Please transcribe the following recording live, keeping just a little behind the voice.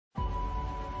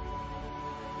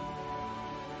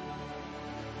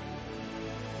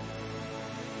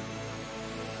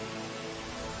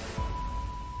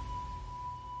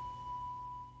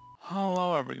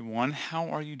Hello everyone, how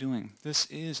are you doing? This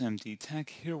is MD Tech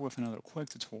here with another quick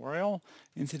tutorial.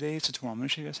 In today's tutorial, I'm going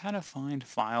to show you guys how to find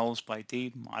files by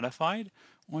date modified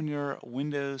on your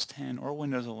Windows 10 or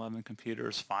Windows 11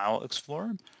 computer's File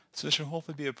Explorer. So this should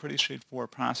hopefully be a pretty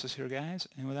straightforward process here, guys.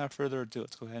 And without further ado,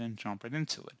 let's go ahead and jump right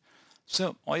into it.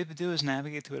 So all you have to do is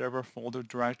navigate to whatever folder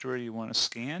directory you want to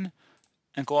scan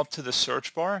and go up to the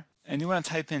search bar and you want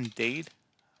to type in date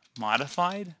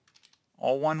modified,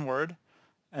 all one word,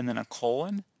 and then a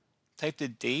colon. Type the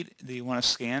date that you want to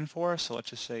scan for, so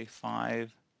let's just say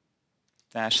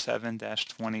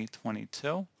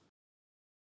 5-7-2022.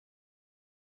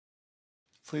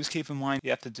 Please keep in mind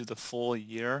you have to do the full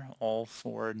year, all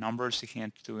four numbers. You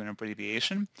can't do an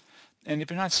abbreviation. And if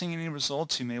you're not seeing any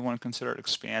results, you may want to consider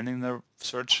expanding the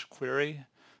search query.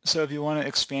 So if you want to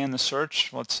expand the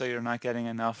search, let's say you're not getting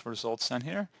enough results in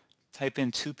here, type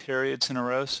in 2 periods in a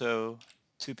row, so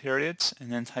 2 periods,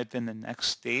 and then type in the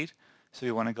next date. So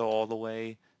you want to go all the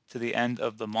way to the end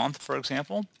of the month, for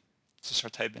example. So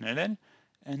start typing it in.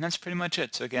 And that's pretty much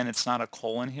it. So again, it's not a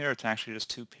colon here. It's actually just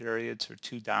 2 periods or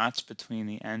 2 dots between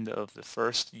the end of the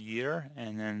first year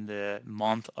and then the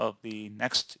month of the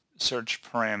next search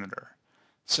parameter.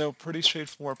 So pretty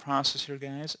straightforward process here,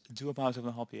 guys. I do hope I was able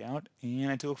to help you out, and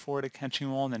I do look forward to catching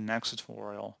you all in the next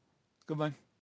tutorial. Goodbye.